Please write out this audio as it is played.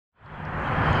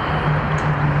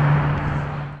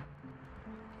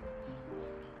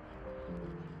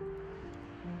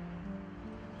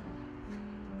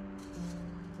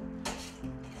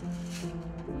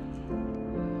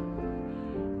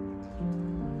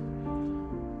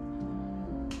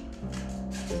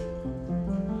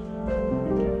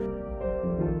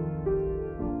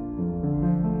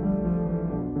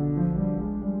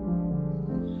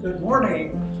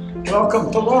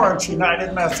Welcome to Lawrence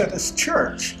United Methodist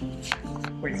Church.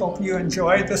 We hope you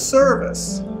enjoy the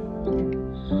service.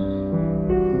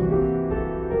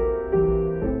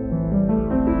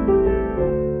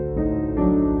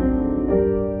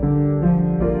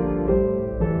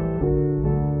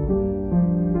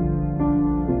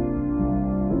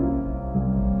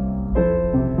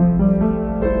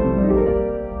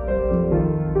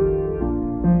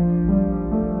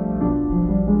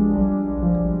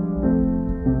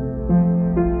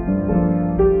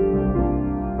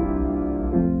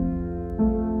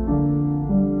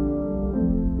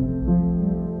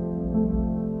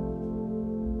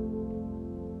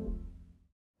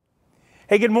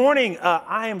 Hey, good morning.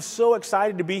 I am so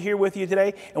excited to be here with you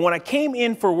today. And when I came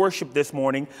in for worship this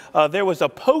morning, there was a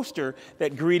poster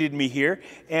that greeted me here.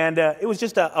 And it was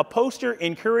just a poster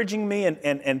encouraging me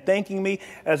and thanking me,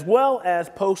 as well as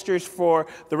posters for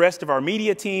the rest of our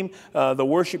media team, the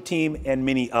worship team, and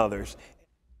many others.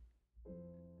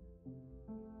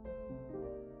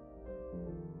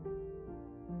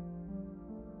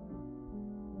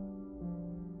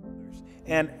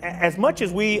 And as much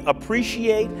as we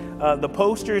appreciate the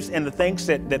posters and the thanks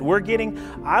that we're getting,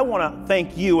 I want to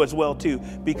thank you as well, too,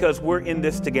 because we're in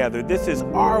this together. This is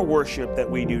our worship that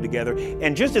we do together.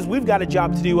 And just as we've got a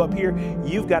job to do up here,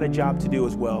 you've got a job to do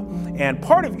as well. And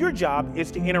part of your job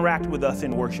is to interact with us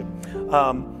in worship.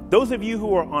 Those of you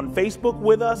who are on Facebook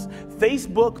with us,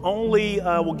 Facebook only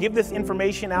will give this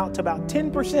information out to about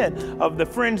 10% of the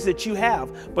friends that you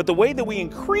have. But the way that we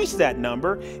increase that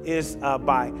number is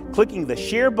by clicking the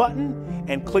share button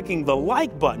and clicking the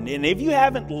like button. And if you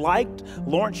haven't liked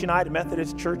Lawrence United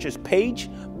Methodist Church's page,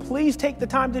 please take the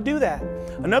time to do that.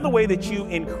 Another way that you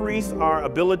increase our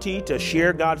ability to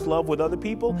share God's love with other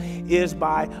people is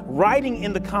by writing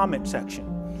in the comment section.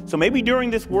 So maybe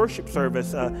during this worship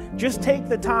service, just take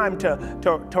the time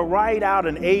to write out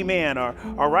an amen or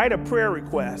write a prayer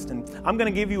request. And I'm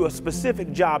going to give you a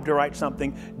specific job to write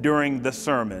something during the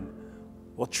sermon.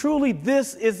 Well, truly,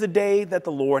 this is the day that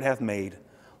the Lord hath made.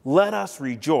 Let us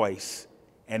rejoice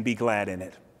and be glad in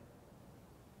it.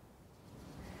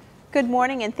 Good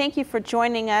morning, and thank you for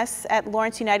joining us at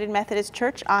Lawrence United Methodist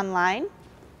Church online.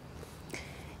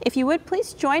 If you would,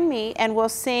 please join me and we'll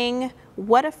sing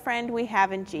 "What a Friend We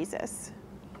Have in Jesus."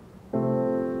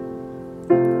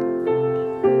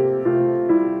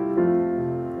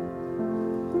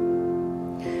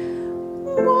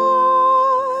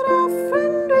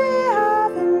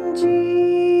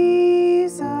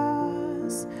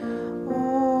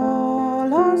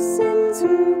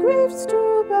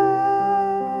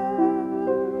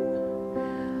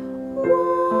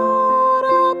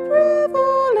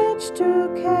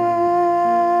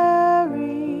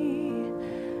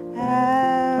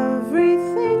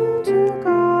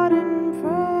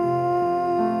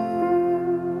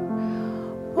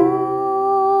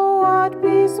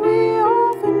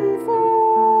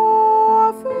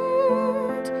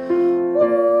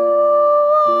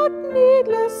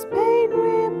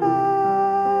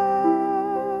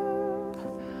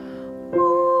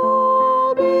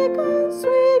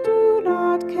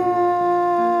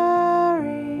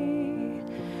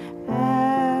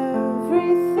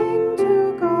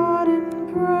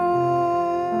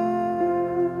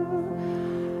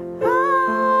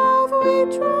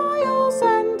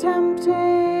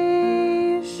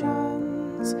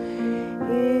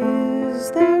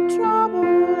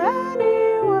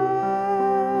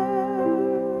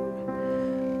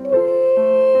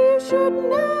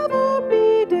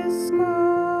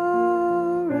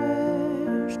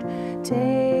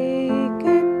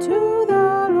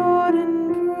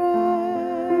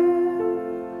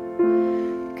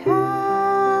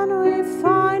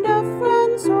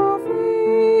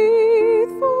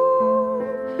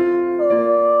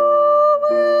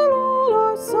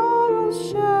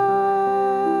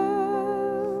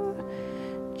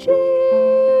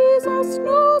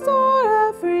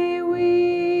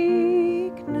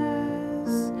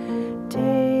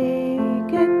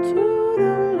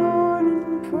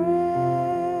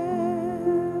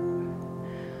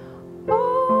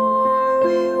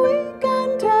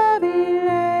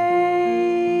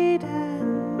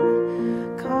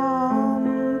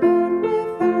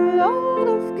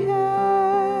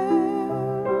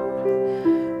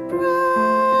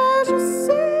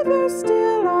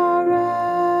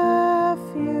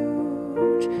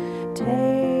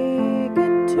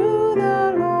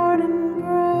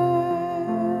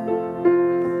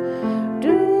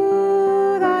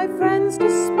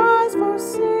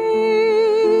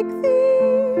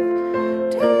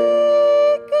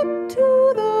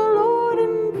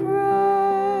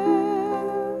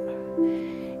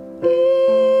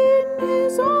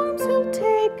 His arms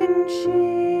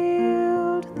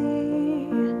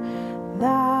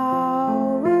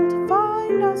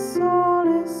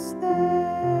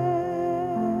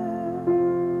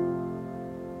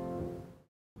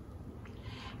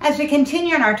As we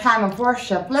continue in our time of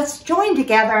worship, let's join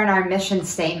together in our mission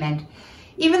statement.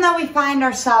 Even though we find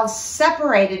ourselves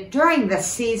separated during this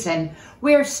season,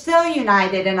 we are still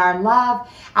united in our love,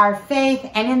 our faith,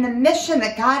 and in the mission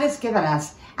that God has given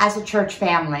us as a church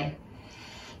family.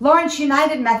 Lawrence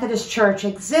United Methodist Church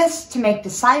exists to make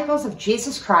disciples of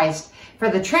Jesus Christ for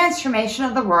the transformation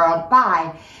of the world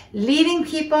by leading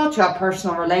people to a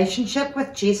personal relationship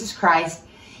with Jesus Christ,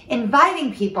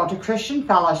 inviting people to Christian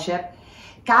fellowship,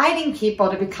 guiding people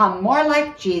to become more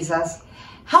like Jesus,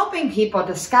 helping people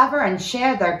discover and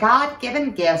share their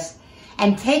God-given gifts,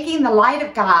 and taking the light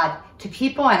of God to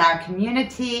people in our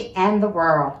community and the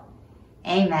world.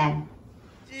 Amen.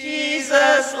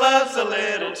 Jesus loves the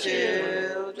little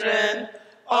children,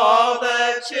 all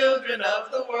the children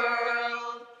of the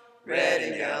world. Red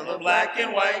and yellow, black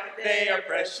and white, they are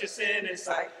precious in His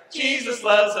sight. Jesus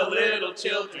loves the little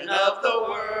children of the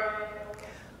world.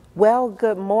 Well,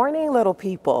 good morning, little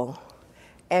people,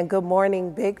 and good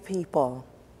morning, big people.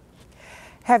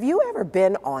 Have you ever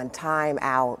been on time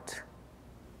out?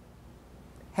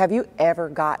 Have you ever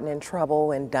gotten in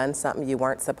trouble and done something you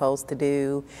weren't supposed to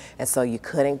do, and so you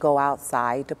couldn't go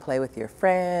outside to play with your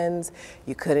friends,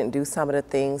 you couldn't do some of the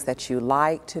things that you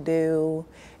like to do,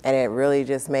 and it really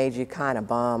just made you kind of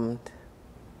bummed?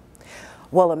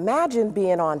 Well, imagine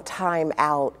being on time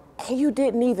out and you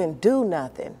didn't even do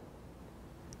nothing.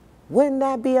 Wouldn't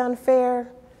that be unfair?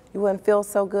 You wouldn't feel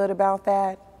so good about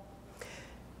that?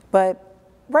 But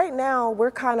right now,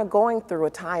 we're kind of going through a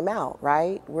timeout,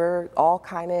 right? We're all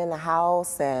kind of in the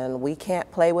house and we can't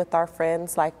play with our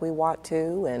friends like we want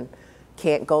to, and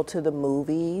can't go to the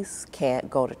movies, can't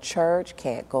go to church,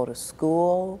 can't go to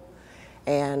school,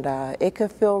 and it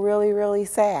could feel really, really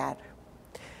sad.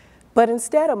 But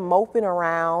instead of moping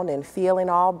around and feeling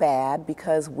all bad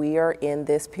because we are in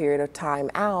this period of time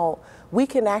out, we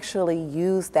can actually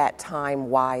use that time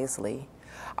wisely.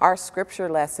 Our scripture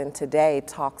lesson today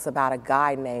talks about a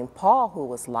guy named Paul who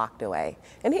was locked away,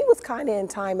 and he was kind of in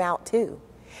time out too.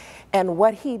 And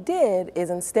what he did is,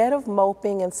 instead of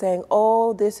moping and saying,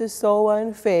 oh, this is so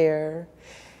unfair,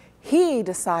 he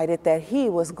decided that he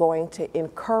was going to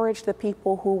encourage the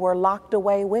people who were locked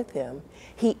away with him.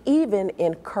 He even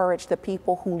encouraged the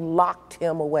people who locked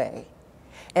him away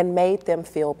and made them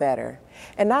feel better.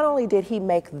 And not only did he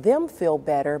make them feel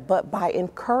better, but by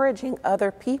encouraging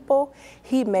other people,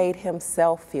 he made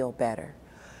himself feel better.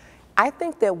 I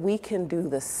think that we can do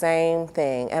the same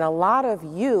thing, and a lot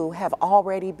of you have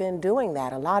already been doing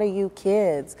that. A lot of you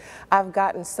kids, I've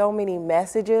gotten so many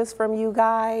messages from you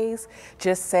guys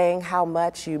just saying how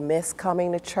much you miss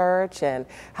coming to church and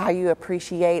how you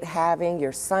appreciate having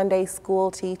your Sunday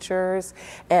school teachers,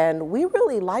 and we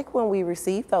really like when we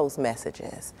receive those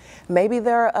messages. Maybe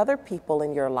there are other people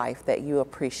in your life that you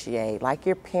appreciate, like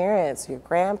your parents, your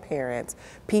grandparents,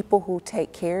 people who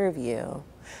take care of you.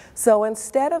 So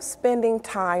instead of spending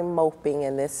time moping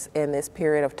in this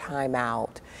period of time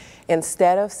out,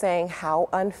 instead of saying how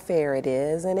unfair it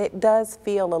is, and it does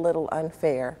feel a little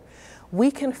unfair,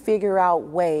 we can figure out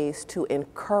ways to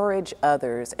encourage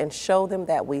others and show them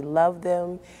that we love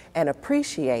them and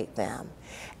appreciate them.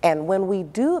 And when we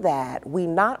do that, we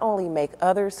not only make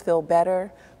others feel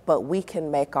better, but we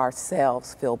can make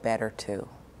ourselves feel better too.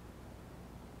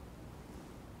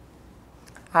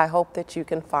 I hope that you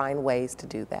can find ways to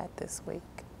do that this week.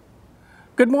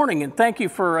 Good morning, and thank you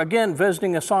for again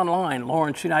visiting us online,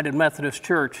 Lawrence United Methodist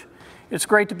Church. It's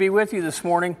great to be with you this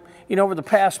morning. You know, over the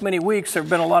past many weeks, there have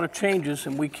been a lot of changes,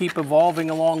 and we keep evolving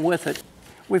along with it.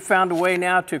 We've found a way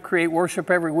now to create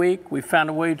worship every week. We've found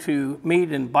a way to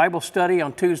meet in Bible study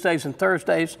on Tuesdays and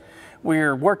Thursdays.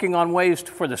 We're working on ways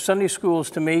for the Sunday schools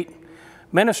to meet.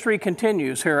 Ministry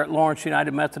continues here at Lawrence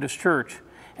United Methodist Church,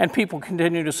 and people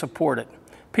continue to support it.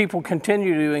 People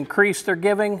continue to increase their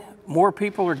giving. More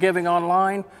people are giving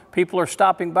online. People are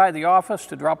stopping by the office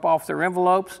to drop off their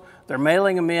envelopes. They're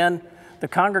mailing them in. The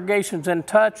congregation's in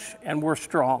touch, and we're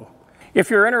strong. If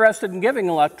you're interested in giving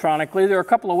electronically, there are a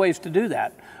couple of ways to do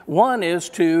that. One is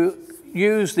to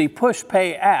use the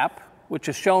PushPay app, which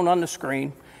is shown on the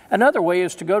screen. Another way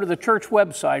is to go to the church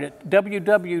website at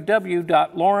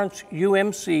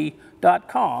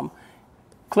www.lawrenceumc.com.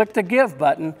 Click the Give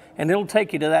button, and it'll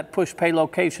take you to that PushPay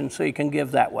location so you can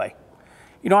give that way.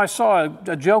 You know, I saw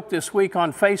a joke this week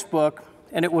on Facebook,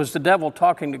 and it was the devil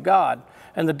talking to God.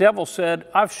 And the devil said,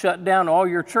 I've shut down all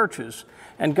your churches.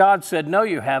 And God said, no,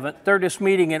 you haven't. They're just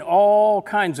meeting in all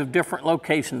kinds of different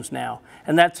locations now.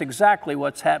 And that's exactly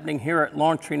what's happening here at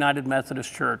Lawrence United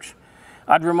Methodist Church.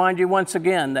 I'd remind you once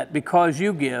again that because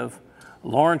you give,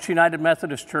 Lawrence United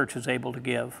Methodist Church is able to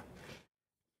give.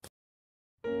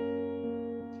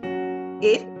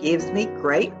 It gives me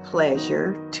great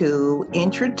pleasure to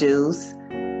introduce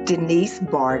Denise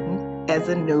Barton as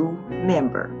a new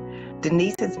member.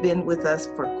 Denise has been with us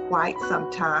for quite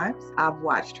some time. I've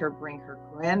watched her bring her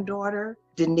granddaughter.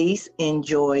 Denise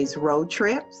enjoys road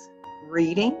trips,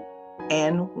 reading,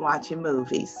 and watching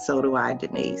movies. So do I,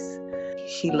 Denise.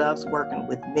 She loves working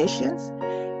with missions,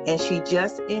 and she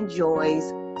just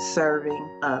enjoys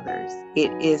serving others.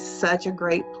 It is such a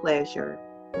great pleasure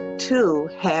to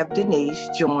have Denise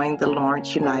join the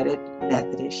Lawrence United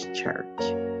Methodist Church.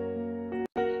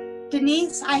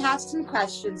 Denise, I have some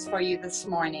questions for you this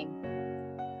morning.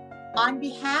 On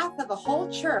behalf of the whole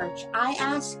church, I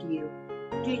ask you,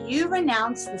 do you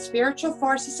renounce the spiritual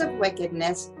forces of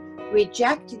wickedness,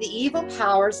 reject the evil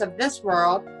powers of this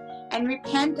world, and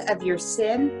repent of your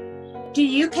sin? Do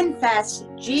you confess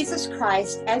Jesus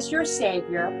Christ as your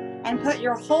Savior and put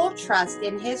your whole trust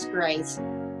in His grace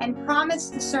and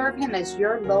promise to serve Him as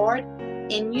your Lord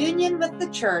in union with the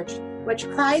church, which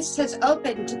Christ has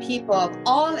opened to people of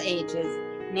all ages,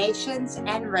 nations,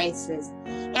 and races?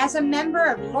 As a member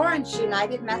of Lawrence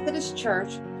United Methodist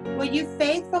Church, will you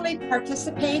faithfully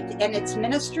participate in its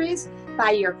ministries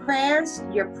by your prayers,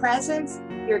 your presence,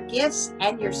 your gifts,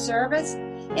 and your service?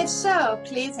 If so,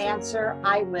 please answer,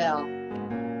 I will.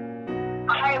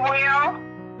 I will.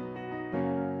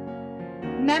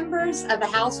 Members of the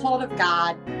household of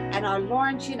God and our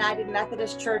Lawrence United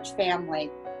Methodist Church family,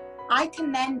 I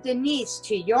commend Denise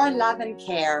to your love and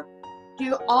care.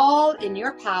 Do all in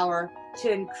your power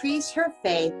to increase her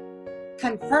faith,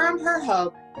 confirm her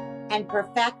hope, and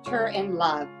perfect her in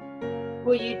love.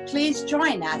 Will you please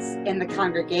join us in the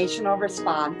congregational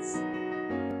response?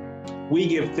 We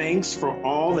give thanks for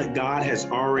all that God has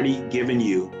already given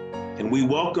you, and we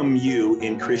welcome you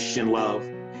in Christian love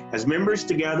as members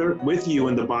together with you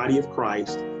in the body of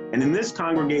Christ and in this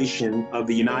congregation of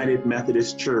the United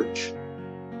Methodist Church.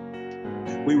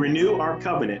 We renew our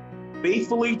covenant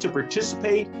faithfully to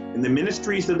participate in the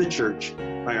ministries of the church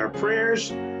by our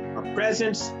prayers, our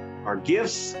presence, our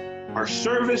gifts, our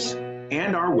service,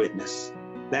 and our witness,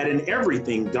 that in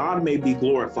everything God may be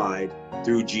glorified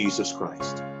through Jesus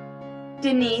Christ.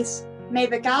 Denise, may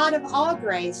the God of all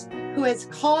grace, who has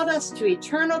called us to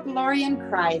eternal glory in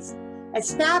Christ,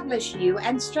 establish you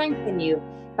and strengthen you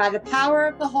by the power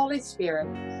of the Holy Spirit,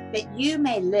 that you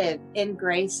may live in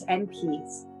grace and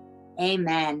peace.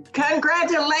 Amen.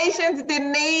 Congratulations,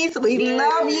 Denise. We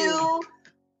love you.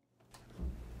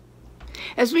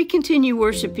 As we continue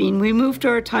worshiping, we move to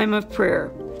our time of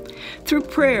prayer. Through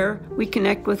prayer, we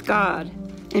connect with God.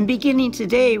 And beginning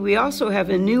today, we also have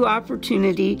a new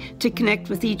opportunity to connect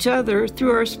with each other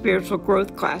through our spiritual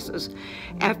growth classes.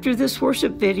 After this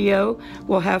worship video,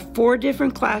 we'll have 4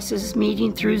 different classes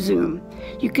meeting through Zoom.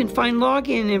 You can find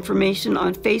login information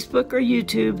on Facebook or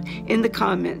YouTube in the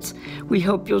comments. We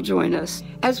hope you'll join us.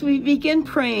 As we begin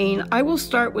praying, I will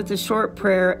start with a short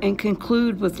prayer and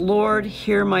conclude with, Lord,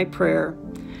 hear my prayer.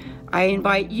 I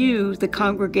invite you, the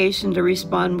congregation, to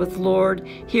respond with, Lord,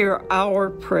 hear our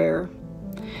prayer.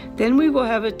 Then we will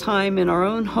have a time in our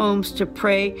own homes to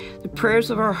pray the prayers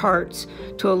of our hearts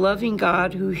to a loving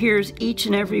God who hears each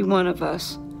and every one of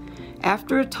us.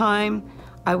 After a time,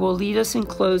 I will lead us in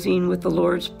closing with the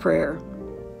Lord's Prayer.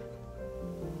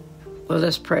 Let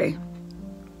us pray.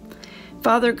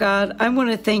 Father God, I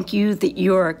want to thank you that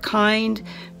you are a kind,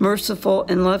 merciful,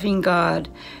 and loving God,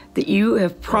 that you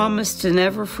have promised to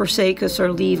never forsake us or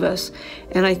leave us.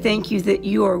 And I thank you that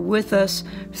you are with us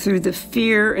through the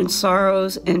fear and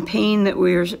sorrows and pain that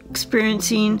we are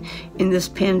experiencing in this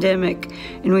pandemic.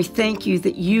 And we thank you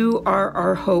that you are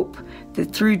our hope,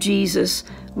 that through Jesus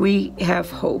we have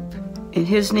hope. In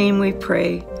his name we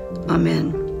pray.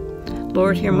 Amen.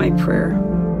 Lord, hear my prayer.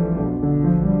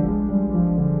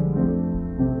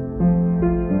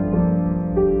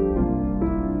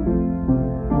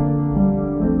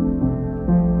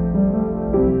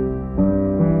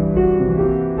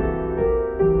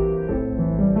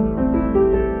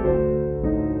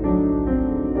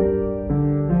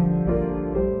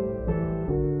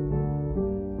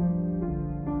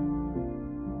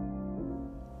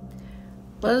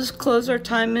 Let us close our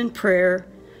time in prayer,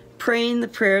 praying the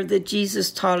prayer that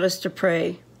Jesus taught us to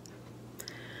pray.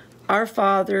 Our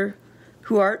Father,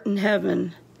 who art in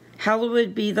heaven,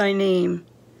 hallowed be thy name.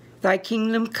 Thy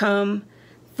kingdom come,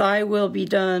 thy will be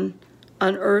done,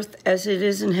 on earth as it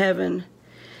is in heaven.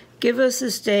 Give us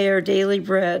this day our daily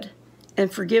bread,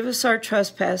 and forgive us our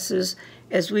trespasses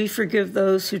as we forgive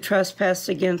those who trespass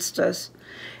against us.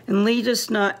 And lead us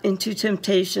not into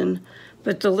temptation,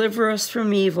 but deliver us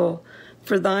from evil.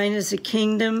 For thine is the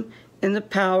kingdom, and the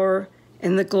power,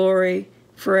 and the glory,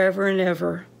 forever and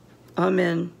ever.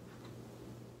 Amen.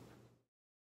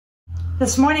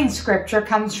 This morning's scripture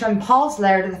comes from Paul's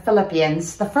letter to the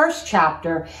Philippians, the 1st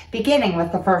chapter, beginning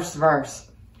with the 1st verse.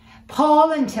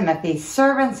 Paul and Timothy,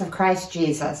 servants of Christ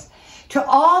Jesus, to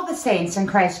all the saints in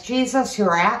Christ Jesus who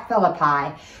are at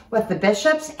Philippi, with the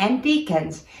bishops and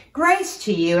deacons, grace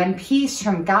to you and peace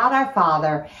from God our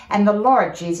Father and the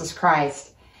Lord Jesus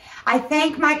Christ. I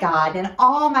thank my God in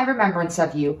all my remembrance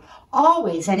of you,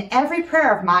 always in every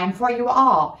prayer of mine for you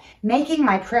all, making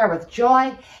my prayer with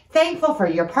joy, thankful for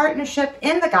your partnership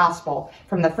in the gospel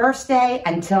from the first day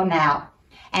until now.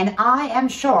 And I am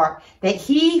sure that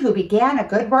he who began a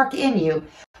good work in you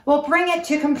will bring it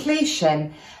to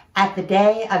completion at the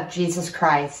day of Jesus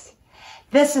Christ.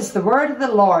 This is the word of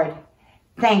the Lord.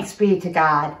 Thanks be to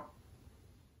God.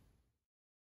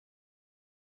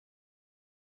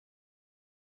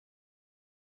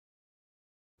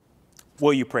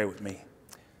 Will you pray with me?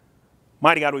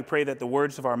 Mighty God, we pray that the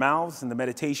words of our mouths and the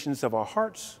meditations of our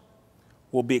hearts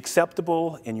will be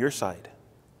acceptable in your sight.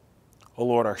 O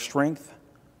Lord, our strength,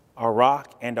 our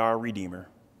rock, and our Redeemer.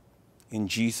 In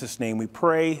Jesus' name we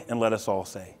pray, and let us all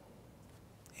say,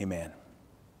 amen.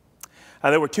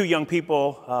 There were two young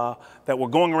people that were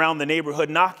going around the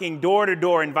neighborhood, knocking door to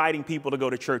door, inviting people to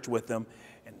go to church with them.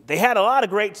 And they had a lot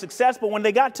of great success, but when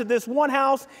they got to this one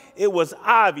house, it was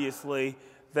obviously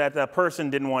that the person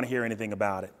didn't want to hear anything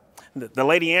about it. The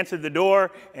lady answered the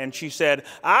door, and she said,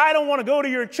 I don't want to go to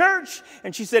your church.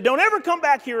 And she said, don't ever come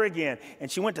back here again.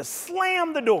 And she went to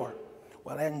slam the door.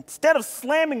 Well, instead of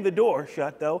slamming the door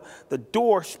shut, though, the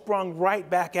door sprung right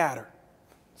back at her.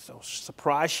 So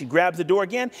surprised, she grabs the door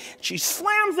again. She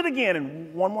slams it again,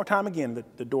 and one more time again,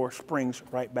 the door springs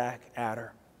right back at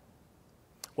her.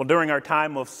 Well, during our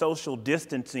time of social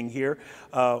distancing here,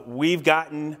 we've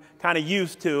gotten kind of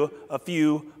used to a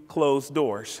few closed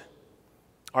doors.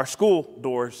 Our school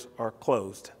doors are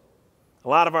closed. A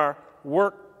lot of our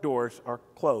work doors are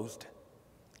closed.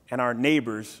 And our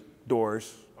neighbors'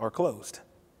 doors are closed.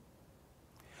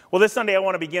 Well, this Sunday I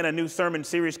want to begin a new sermon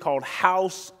series called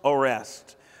House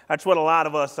Arrest. That's what a lot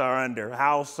of us are under,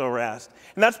 house arrest.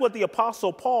 And that's what the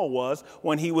Apostle Paul was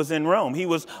when he was in Rome. He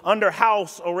was under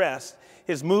house arrest.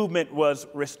 His movement was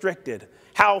restricted.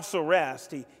 House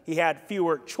arrest. He had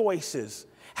fewer choices.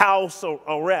 House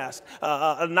arrest.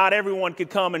 Not everyone could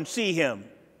come and see him.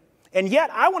 And yet,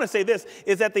 I want to say this,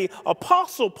 is that the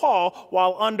Apostle Paul,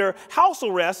 while under house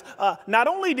arrest, not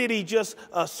only did he just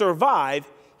survive,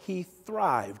 he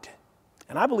thrived.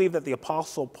 And I believe that the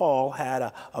Apostle Paul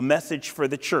had a message for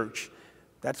the church.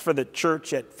 That's for the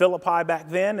church at Philippi back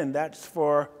then, and that's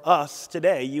for us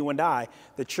today, you and I,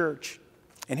 the church.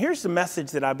 And here's the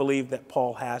message that I believe that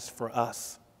Paul has for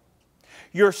us.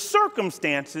 Your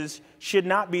circumstances should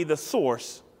not be the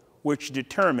source which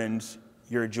determines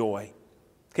your joy.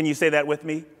 Can you say that with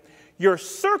me? Your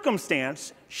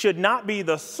circumstance should not be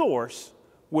the source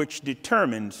which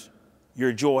determines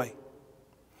your joy.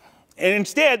 And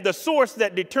instead, the source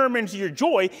that determines your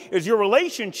joy is your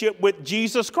relationship with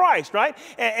Jesus Christ, right?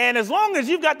 And as long as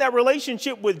you've got that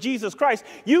relationship with Jesus Christ,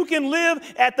 you can live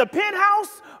at the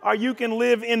penthouse or you can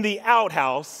live in the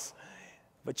outhouse,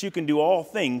 but you can do all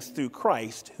things through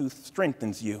Christ who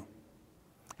strengthens you.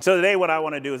 So today what I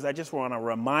want to do is I just want to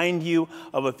remind you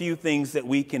of a few things that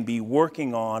we can be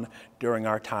working on during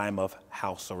our time of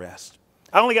house arrest.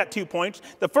 I only got 2 points.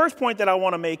 The first point that I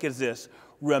want to make is this.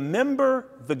 Remember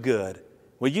the good.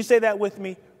 Will you say that with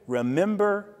me?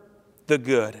 Remember the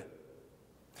good.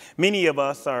 Many of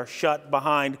us are shut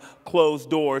behind closed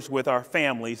doors with our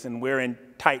families, and we're in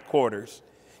tight quarters.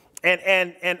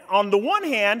 And on the one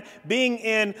hand, being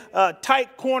in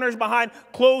tight corners behind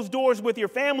closed doors with your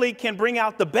family can bring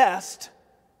out the best.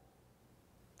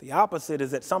 The opposite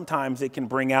is that sometimes it can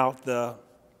bring out the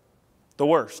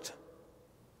worst.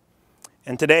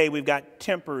 And today we've got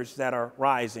tempers that are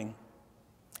rising,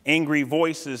 angry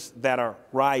voices that are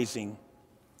rising,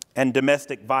 and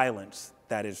domestic violence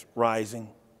that is rising.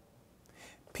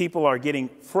 People are getting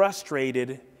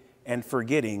frustrated and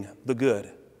forgetting the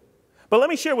good. But let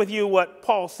me share with you what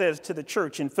Paul says to the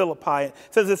church in Philippi. It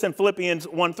says this in Philippians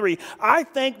 1:3. I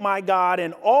thank my God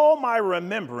in all my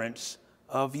remembrance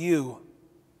of you.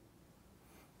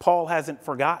 Paul hasn't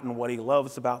forgotten what he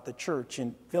loves about the church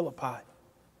in Philippi.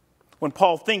 When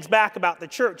Paul thinks back about the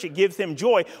church, it gives him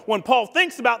joy. When Paul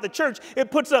thinks about the church,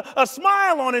 it puts a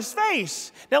smile on his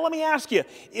face. Now, let me ask you,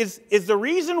 is the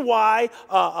reason why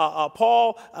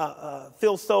Paul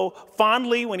feels so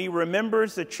fondly when he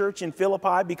remembers the church in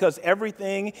Philippi because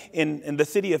everything in the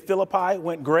city of Philippi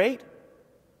went great?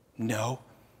 No,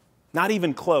 not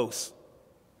even close.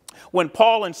 When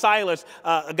Paul and Silas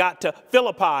got to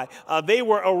Philippi, they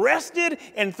were arrested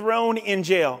and thrown in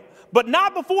jail. but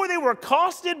not before they were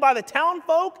accosted by the town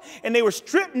folk and they were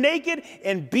stripped naked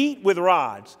and beat with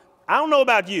rods. I don't know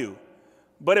about you,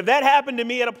 but if that happened to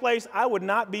me at a place, I would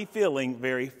not be feeling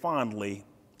very fondly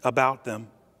about them.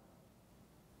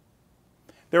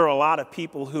 There are a lot of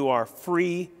people who are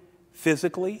free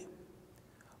physically,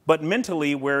 but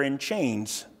mentally we're in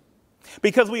chains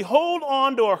because we hold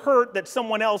on to a hurt that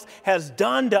someone else has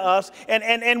done to us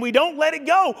and we don't let it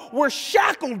go. We're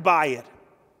shackled by it.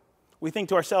 We think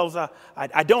to ourselves,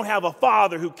 I don't have a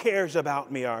father who cares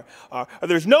about me, or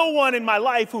there's no one in my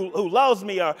life who loves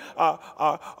me, or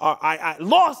I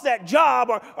lost that job,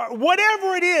 or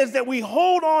whatever it is that we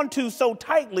hold on to so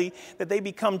tightly that they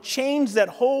become chains that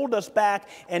hold us back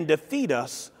and defeat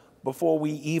us before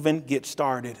we even get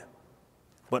started.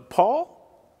 But Paul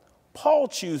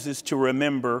chooses to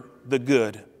remember the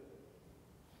good.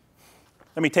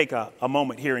 Let me take a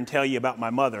moment here and tell you about my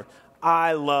mother.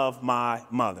 I love my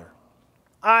mother.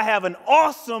 I have an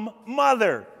awesome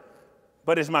mother.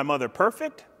 But is my mother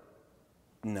perfect?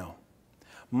 No.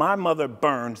 My mother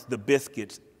burns the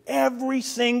biscuits every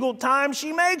single time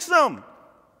she makes them.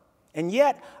 And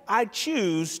yet I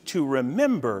choose to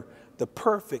remember the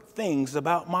perfect things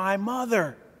about my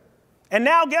mother. And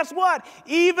now guess what?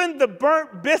 Even the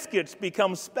burnt biscuits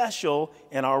become special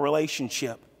in our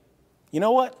relationship. You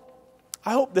know what?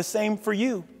 I hope the same for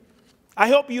you. I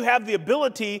hope you have the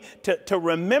ability to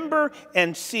remember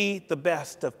and see the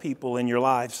best of people in your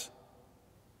lives.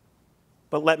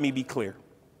 But let me be clear.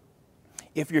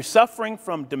 If you're suffering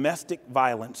from domestic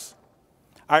violence,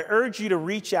 I urge you to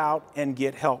reach out and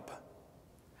get help.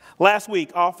 Last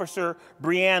week, Officer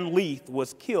Breanne Leith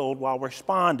was killed while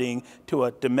responding to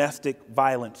a domestic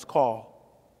violence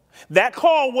call. That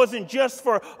call wasn't just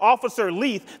for Officer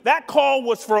Leith. That call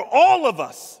was for all of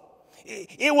us.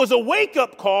 It was a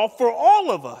wake-up call for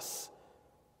all of us.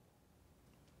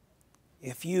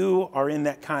 If you are in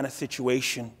that kind of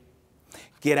situation,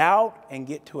 get out and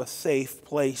get to a safe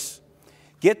place.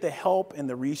 Get the help and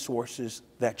the resources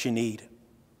that you need.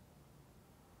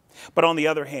 But on the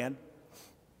other hand,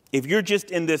 if you're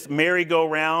just in this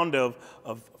merry-go-round of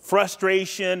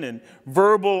frustration and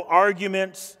verbal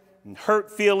arguments and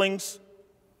hurt feelings,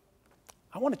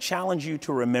 I want to challenge you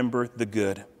to remember the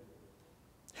good.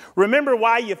 Remember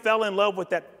why you fell in love with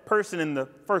that person in the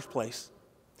first place.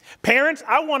 Parents,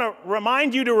 I want to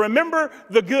remind you to remember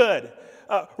the good.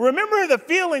 Remember the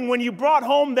feeling when you brought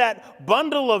home that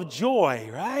bundle of joy,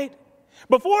 right?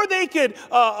 Before they could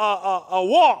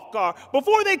walk, or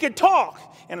before they could talk,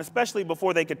 and especially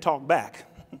before they could talk back.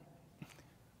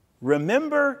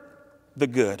 Remember the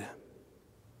good.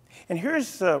 And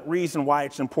here's the reason why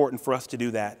it's important for us to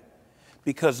do that.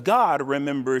 Because God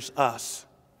remembers us.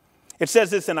 It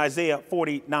says this in Isaiah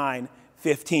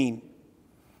 49:15.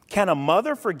 Can a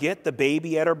mother forget the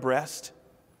baby at her breast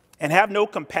and have no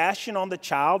compassion on the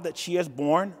child that she has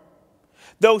borne?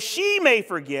 Though she may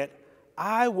forget,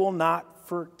 I will not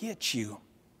forget you.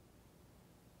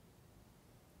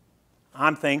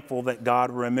 I'm thankful that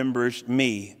God remembers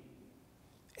me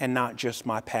and not just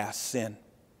my past sin.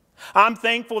 I'm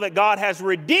thankful that God has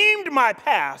redeemed my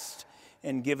past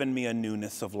and given me a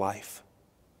newness of life.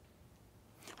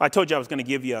 I told you I was going to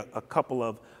give you a couple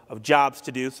of jobs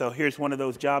to do, so here's one of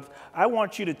those jobs. I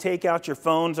want you to take out your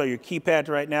phones or your keypads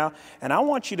right now, and I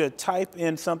want you to type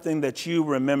in something that you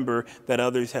remember that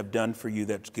others have done for you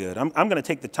that's good. I'm going to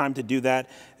take the time to do that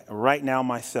right now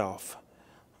myself.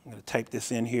 I'm going to type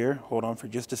this in here. Hold on for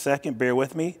just a second. Bear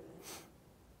with me.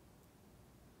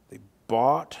 They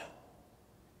bought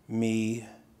me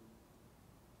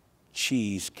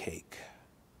cheesecake.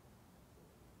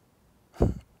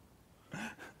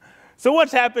 So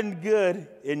what's happened good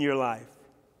in your life?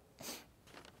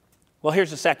 Well,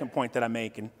 here's the second point that I'm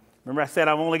making. Remember I said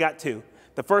I've only got two.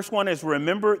 The first one is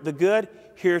remember the good.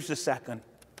 Here's the second.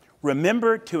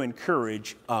 Remember to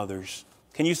encourage others.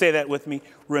 Can you say that with me?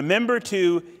 Remember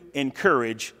to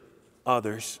encourage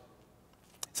others.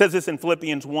 It says this in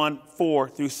Philippians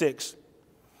 1:4-6.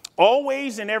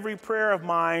 Always in every prayer of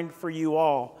mine for you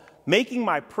all, making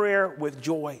my prayer with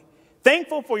joy,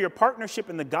 thankful for your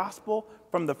partnership in the gospel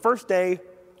from the first day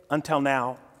until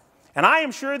now. And I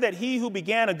am sure that he who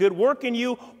began a good work in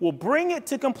you will bring it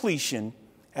to completion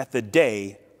at the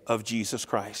day of Jesus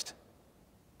Christ.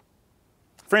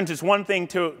 Friends, it's one thing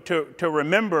to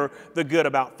remember the good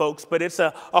about folks, but it's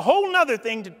a whole nother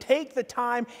thing to take the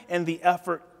time and the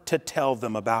effort to tell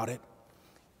them about it.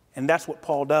 And that's what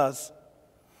Paul does.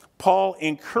 Paul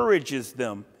encourages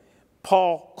them.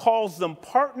 Paul calls them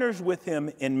partners with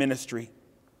him in ministry.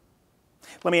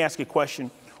 Let me ask you a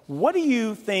question. What do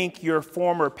you think your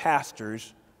former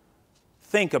pastors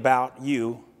think about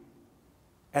you?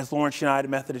 as Lawrence United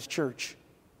Methodist Church.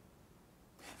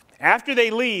 After they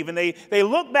leave and they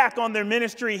look back on their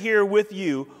ministry here with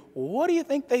you, what do you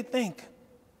think they think?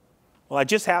 Well, I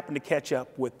just happened to catch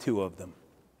up with two of them.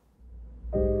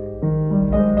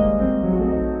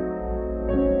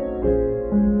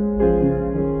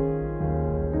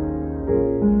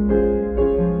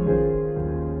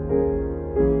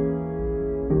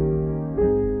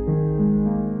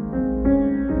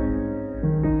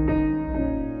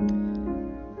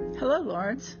 Hello,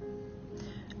 Lawrence.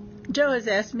 Joe has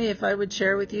asked me if I would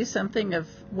share with you something of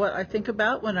what I think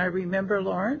about when I remember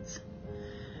Lawrence.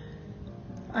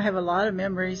 I have a lot of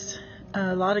memories,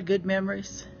 a lot of good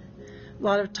memories, a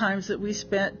lot of times that we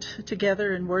spent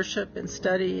together in worship and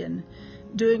study and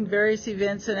doing various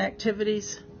events and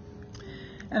activities.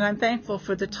 And I'm thankful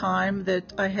for the time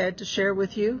that I had to share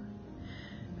with you.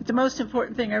 But the most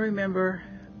important thing I remember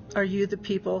are you, the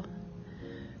people,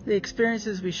 the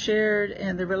experiences we shared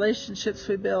and the relationships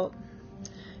we built.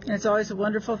 And it's always a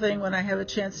wonderful thing when I have a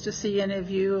chance to see any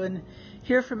of you and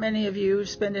hear from any of you,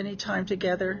 spend any time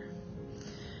together.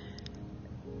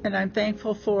 And I'm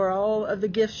thankful for all of the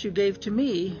gifts you gave to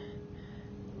me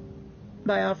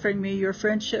by offering me your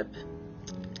friendship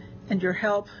and your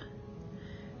help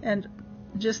and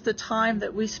just the time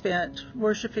that we spent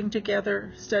worshiping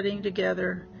together, studying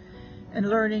together, and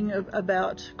learning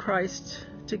about Christ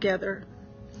together.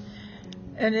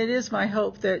 And it is my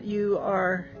hope that you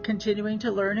are continuing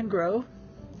to learn and grow.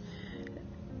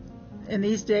 In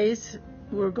these days,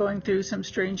 we're going through some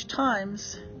strange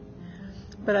times,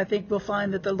 but I think we'll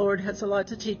find that the Lord has a lot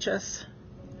to teach us.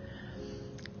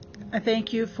 I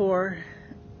thank you for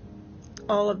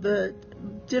all of the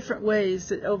different ways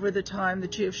that over the time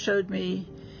that you have showed me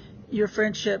your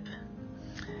friendship.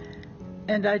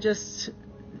 And I just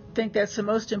think that's the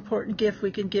most important gift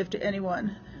we can give to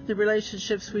anyone. The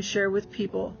relationships we share with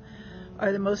people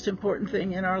are the most important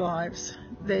thing in our lives.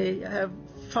 They have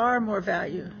far more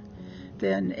value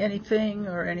than anything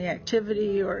or any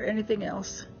activity or anything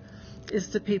else. It's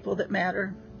the people that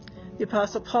matter. The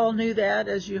Apostle Paul knew that,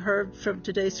 as you heard from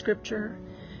today's scripture,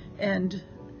 and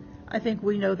I think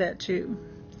we know that too.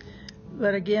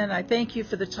 But again, I thank you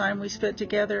for the time we spent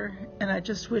together, and I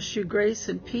just wish you grace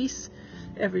and peace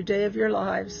every day of your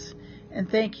lives. And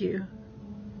thank you.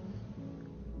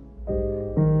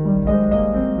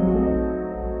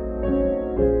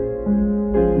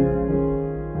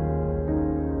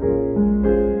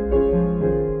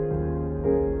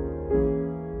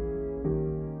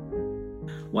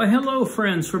 Well, hello,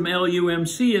 friends from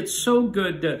LUMC. It's so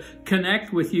good to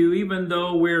connect with you, even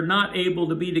though we're not able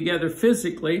to be together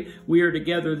physically. We are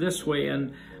together this way,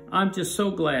 and I'm just so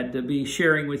glad to be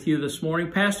sharing with you this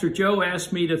morning. Pastor Joe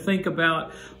asked me to think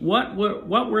about what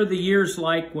were the years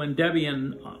like when Debbie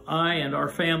and I and our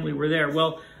family were there.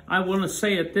 Well, I want to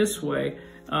say it this way.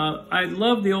 I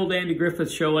love the old Andy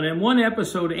Griffith show, and in one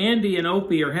episode, Andy and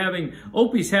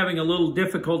Opie's having a little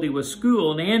difficulty with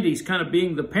school, and Andy's kind of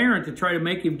being the parent to try to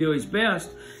make him do his best,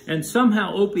 and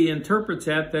somehow Opie interprets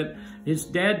that his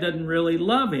dad doesn't really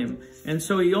love him, and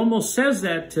so he almost says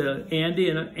that to Andy,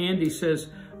 and Andy says,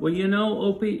 well, you know,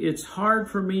 Opie, it's hard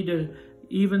for me to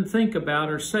even think about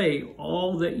or say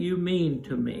all that you mean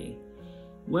to me.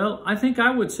 Well, I think I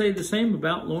would say the same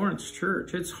about Lawrence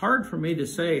Church. It's hard for me to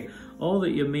say all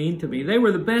that you mean to me. They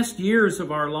were the best years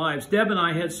of our lives. Deb and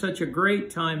I had such a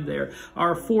great time there.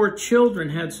 Our 4 children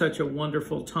had such a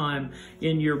wonderful time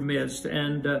in your midst.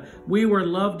 And we were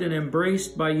loved and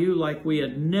embraced by you like we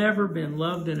had never been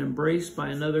loved and embraced by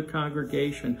another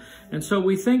congregation. And so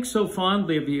we think so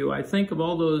fondly of you. I think of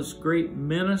all those great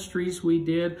ministries we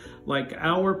did, like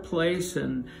Our Place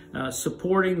and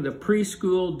supporting the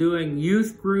preschool, doing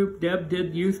youth group. Deb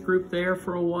did youth group there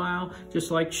for a while,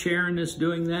 just like Sharon is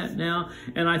doing that now.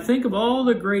 And I think of all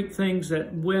the great things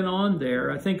that went on there.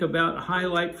 I think about a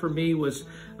highlight for me was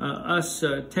us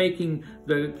taking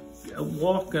the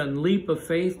walk and leap of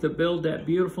faith to build that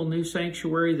beautiful new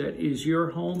sanctuary that is your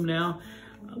home now.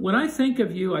 When I think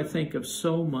of you, I think of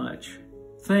so much.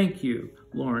 Thank you,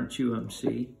 Lawrence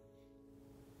UMC.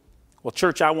 Well,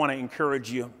 church, I want to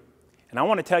encourage you. And I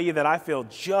want to tell you that I feel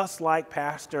just like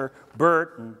Pastor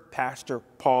Bert and Pastor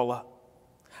Paula.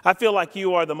 I feel like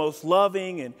you are the most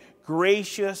loving and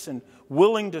gracious and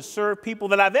willing to serve people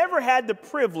that I've ever had the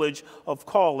privilege of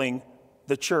calling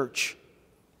the church.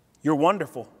 You're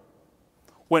wonderful.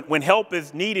 When help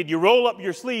is needed, you roll up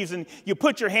your sleeves and you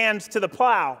put your hands to the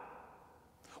plow.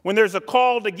 When there's a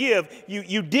call to give,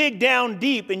 you dig down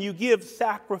deep and you give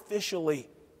sacrificially.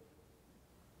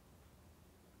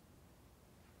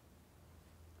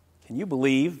 Can you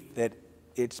believe that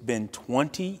it's been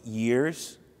 20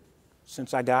 years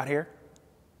since I got here?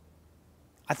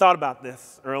 I thought about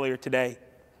this earlier today.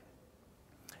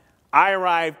 I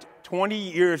arrived 20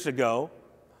 years ago,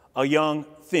 a young,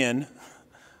 thin,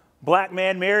 black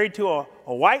man married to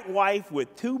a white wife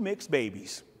with 2 mixed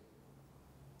babies.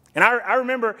 And I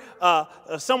remember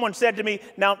someone said to me,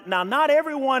 now not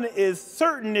everyone is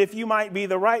certain if you might be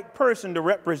the right person to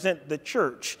represent the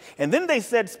church. And then they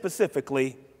said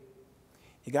specifically,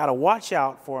 you got to watch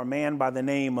out for a man by the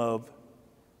name of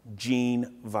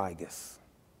Gene Vigus.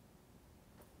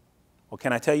 Well,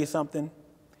 can I tell you something?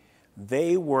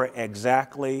 They were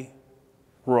exactly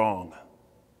wrong.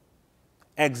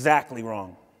 Exactly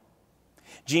wrong.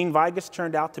 Gene Vigus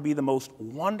turned out to be the most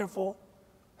wonderful,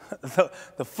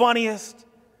 the funniest,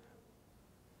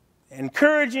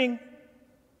 encouraging,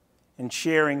 and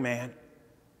sharing man.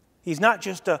 He's not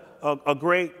just a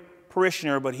great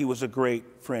parishioner, but he was a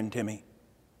great friend to me.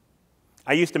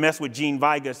 I used to mess with Gene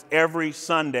Vigus every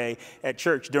Sunday at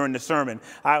church during the sermon.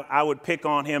 I would pick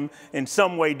on him in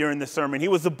some way during the sermon. He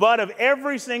was the butt of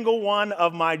every single one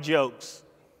of my jokes,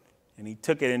 and he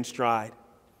took it in stride.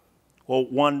 Well,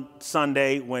 one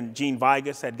Sunday when Gene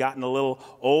Vigus had gotten a little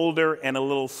older and a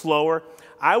little slower,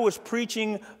 I was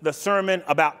preaching the sermon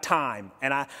about time.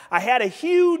 And I had a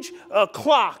huge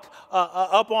clock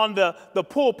up on the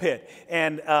pulpit.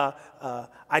 And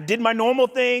I did my normal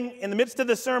thing in the midst of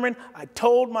the sermon. I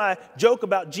told my joke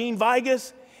about Gene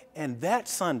Vigus. And that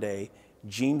Sunday,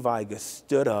 Gene Vigus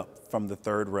stood up from the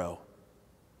 3rd row.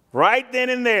 Right then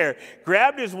and there,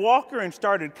 grabbed his walker and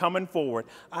started coming forward.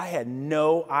 I had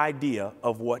no idea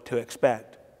of what to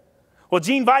expect. Well,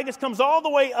 Gene Vigus comes all the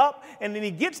way up, and then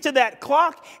he gets to that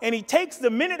clock, and he takes the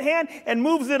minute hand and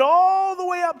moves it all the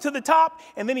way up to the top,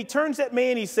 and then he turns at me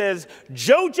and he says,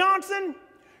 "Joe Johnson,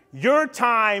 your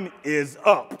time is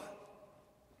up."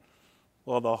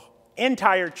 Well, the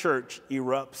entire church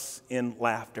erupts in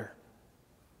laughter.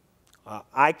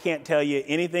 I can't tell you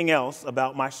anything else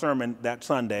about my sermon that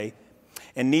Sunday,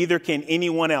 and neither can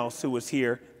anyone else who was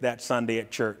here that Sunday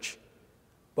at church.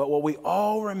 But what we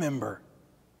all remember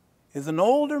is an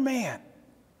older man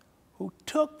who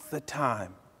took the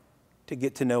time to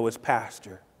get to know his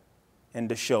pastor and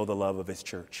to show the love of his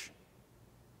church.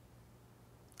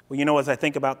 Well, you know, as I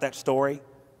think about that story,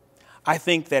 I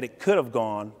think that it could have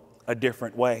gone a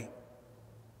different way.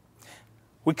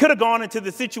 We could have gone into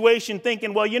the situation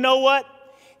thinking, well, you know what?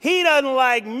 He doesn't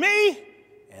like me,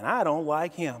 and I don't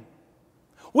like him.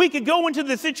 We could go into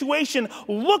the situation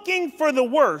looking for the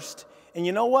worst. And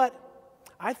you know what?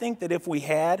 I think that if we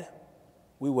had,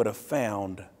 we would have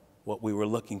found what we were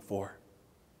looking for.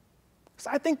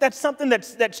 So I think that's something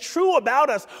that's true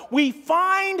about us. We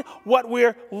find what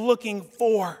we're looking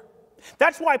for.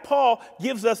 That's why Paul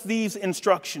gives us these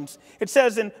instructions. It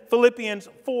says in Philippians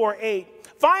 4:8,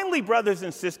 "Finally, brothers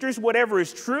and sisters, whatever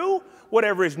is true,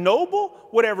 whatever is noble,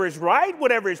 whatever is right,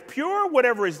 whatever is pure,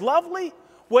 whatever is lovely,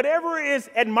 whatever is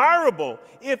admirable,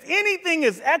 if anything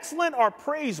is excellent or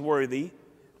praiseworthy,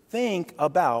 think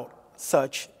about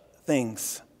such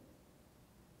things."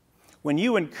 When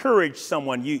you encourage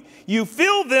someone, you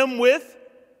fill them with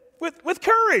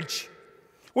courage.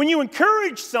 When you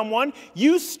encourage someone,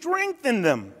 you strengthen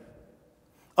them.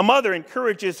 A mother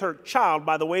encourages her child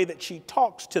by the way that she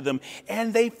talks to them,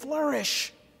 and they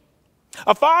flourish.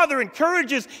 A father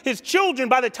encourages his children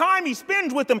by the time he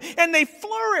spends with them, and they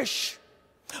flourish.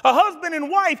 A husband and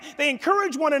wife, they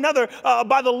encourage one another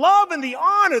by the love and the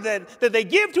honor that they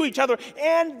give to each other,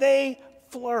 and they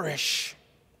flourish.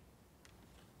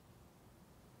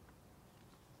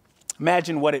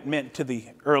 Imagine what it meant to the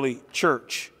early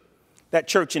church, that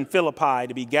church in Philippi,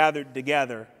 to be gathered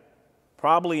together,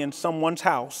 probably in someone's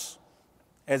house,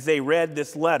 as they read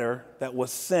this letter that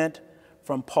was sent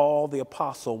from Paul the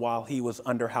Apostle while he was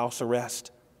under house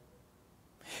arrest.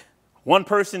 One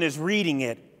person is reading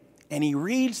it, and he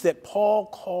reads that Paul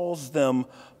calls them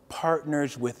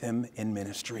partners with him in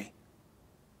ministry.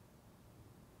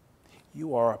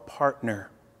 You are a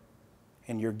partner,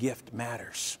 and your gift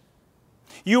matters.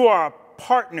 You are a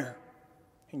partner,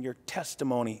 and your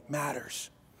testimony matters.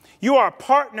 You are a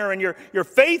partner, and your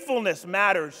faithfulness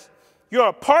matters. You're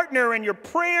a partner, and your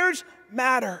prayers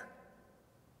matter.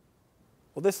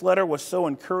 Well, this letter was so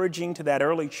encouraging to that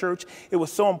early church. It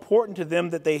was so important to them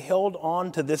that they held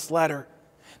on to this letter.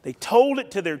 They told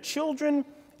it to their children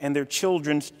and their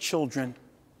children's children.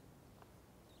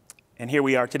 And here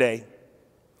we are today.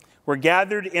 We're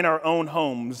gathered in our own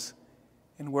homes,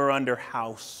 and we're under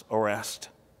house arrest.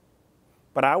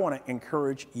 But I want to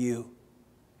encourage you,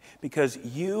 because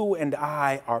you and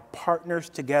I are partners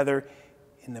together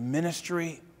in the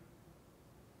ministry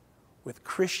with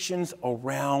Christians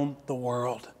around the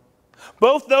world.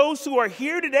 both those who are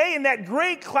here today and that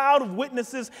great cloud of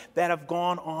witnesses that have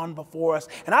gone on before us.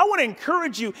 And I want to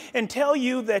encourage you and tell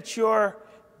you that your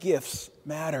gifts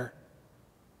matter,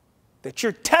 that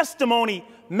your testimony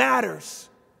matters,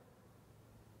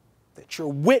 that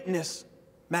your witness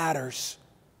matters,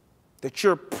 that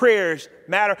your prayers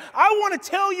matter. I want to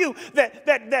tell you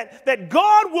that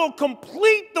God will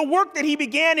complete the work that he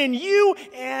began in you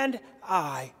and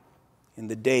I in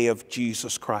the day of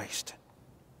Jesus Christ.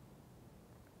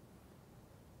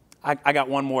 I got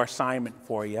one more assignment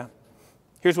for you.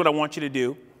 Here's what I want you to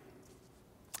do.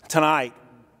 Tonight,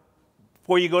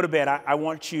 before you go to bed, I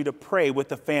want you to pray with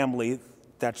the family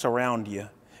that's around you.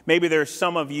 Maybe there's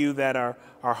some of you that are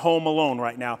home alone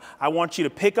right now. I want you to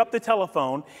pick up the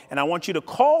telephone and I want you to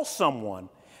call someone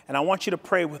and I want you to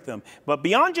pray with them. But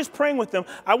beyond just praying with them,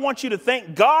 I want you to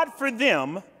thank God for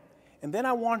them, and then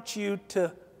I want you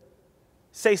to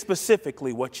say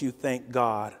specifically what you thank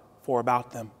God for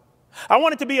about them. I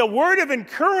want it to be a word of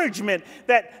encouragement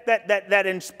that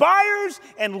inspires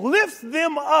and lifts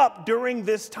them up during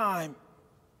this time.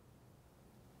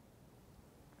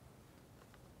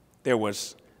 There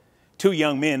was 2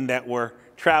 young men that were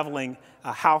traveling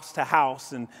house to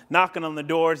house and knocking on the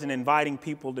doors and inviting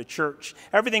people to church.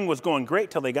 Everything was going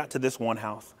great till they got to this one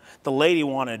house. The lady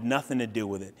wanted nothing to do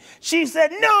with it. She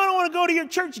said, "No, I don't want to go to your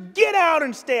church. Get out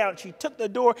and stay out." She took the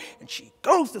door and she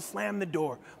goes to slam the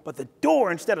door. But the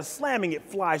door, instead of slamming it,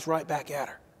 flies right back at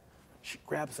her. She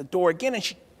grabs the door again and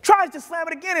she tries to slam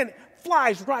it again and it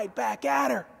flies right back at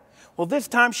her. Well, this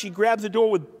time she grabs the door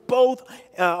with both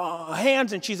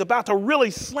hands and she's about to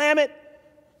really slam it,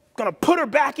 going to put her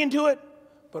back into it.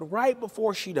 But right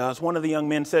before she does, one of the young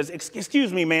men says,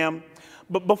 "Excuse me, ma'am,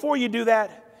 but before you do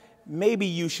that, maybe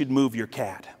you should move your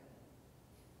cat."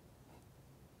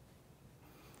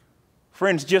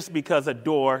 Friends, just because a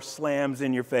door slams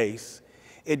in your face,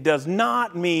 it does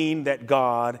not mean that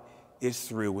God is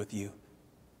through with you.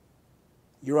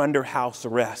 You're under house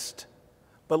arrest.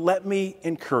 But let me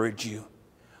encourage you.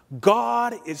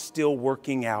 God is still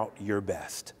working out your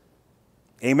best.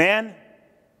 Amen?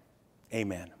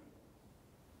 Amen.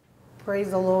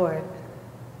 Praise the Lord.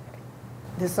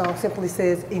 This song simply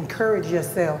says, encourage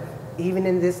yourself, even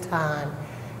in this time.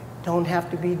 Don't have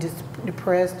to be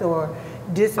depressed or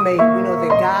dismayed. We know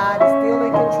that God is still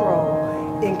in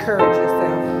control. Encourage yourself.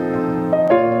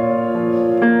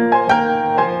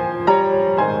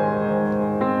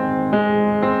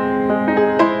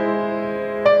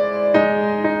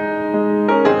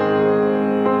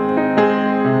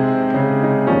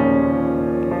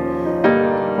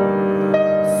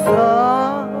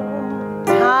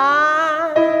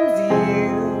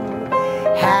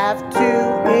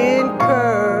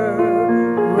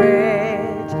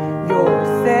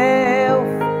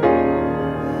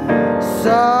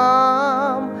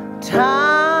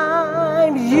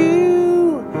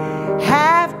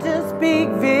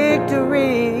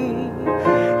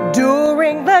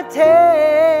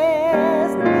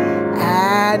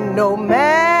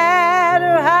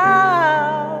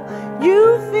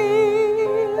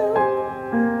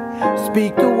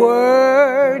 Speak the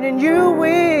word and you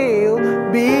will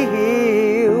be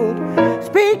healed.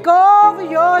 Speak over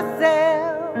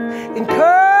yourself.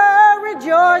 Encourage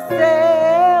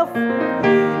yourself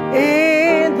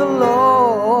in the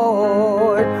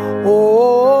Lord.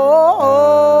 Oh,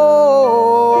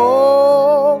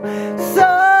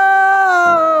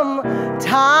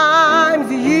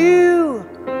 sometimes you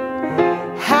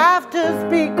have to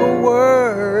speak a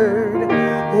word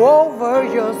over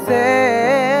yourself.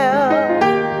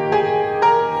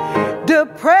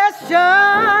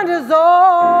 Depression is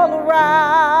all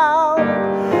around,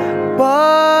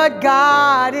 but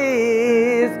God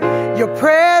is your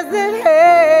present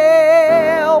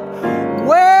help.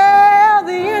 Well,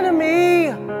 the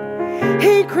enemy,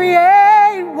 he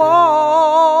creates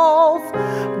walls,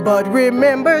 but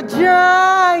remember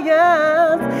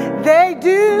giants, they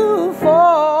do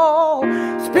fall.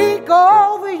 Speak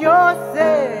over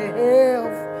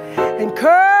yourself,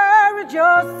 encourage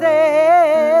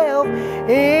yourself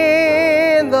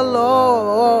in the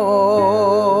Lord.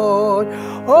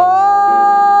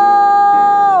 Oh,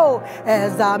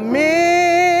 as I minister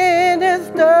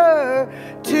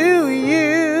to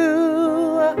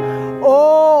you,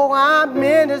 oh, I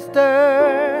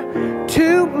minister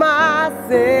to myself.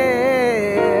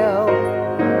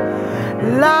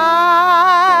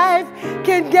 Life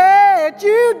can get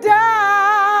you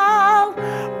down,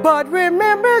 but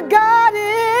remember God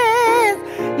is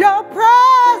your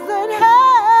present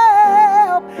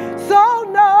help. So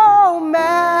no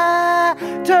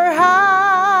matter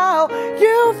how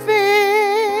you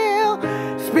feel,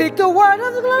 speak the word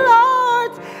of the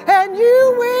Lord and and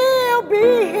you will be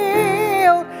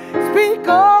healed. Speak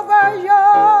over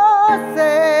yourself.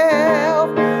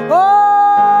 Oh,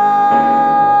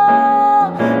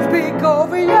 speak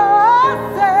over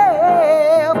yourself.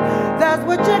 That's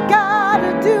what you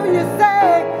gotta do. You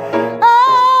say,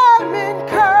 I'm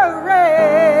encouraged.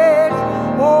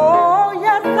 Oh,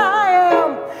 yes, I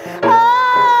am.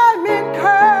 I'm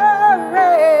encouraged.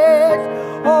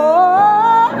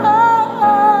 Oh,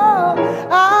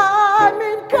 I'm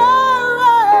encouraged.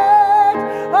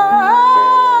 Oh,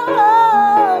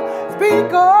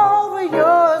 speak over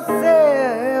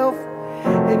yourself.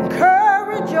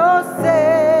 Encourage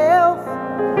yourself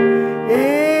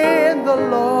in the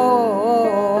Lord.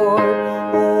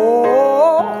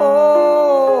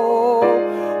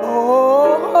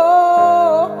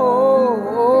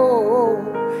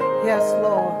 Yes,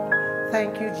 Lord.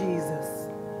 Thank you, Jesus.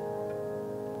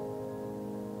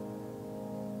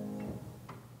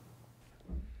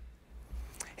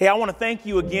 Hey, I want to thank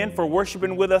you again for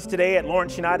worshiping with us today at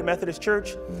Lawrence United Methodist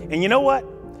Church. And you know what?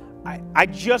 I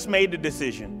just made the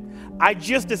decision. I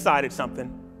just decided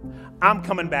something. I'm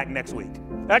coming back next week.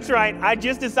 That's right. I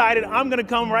just decided I'm going to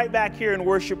come right back here and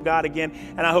worship God again.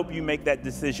 And I hope you make that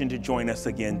decision to join us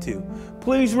again too.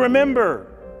 Please remember,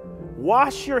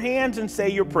 wash your hands and say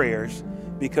your prayers,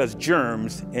 because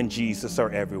germs and Jesus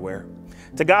are everywhere.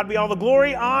 To God be all the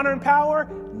glory, honor, and power,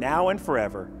 now and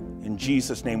forever. In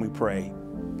Jesus' name we pray.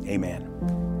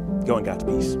 Amen. Go in God's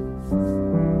peace.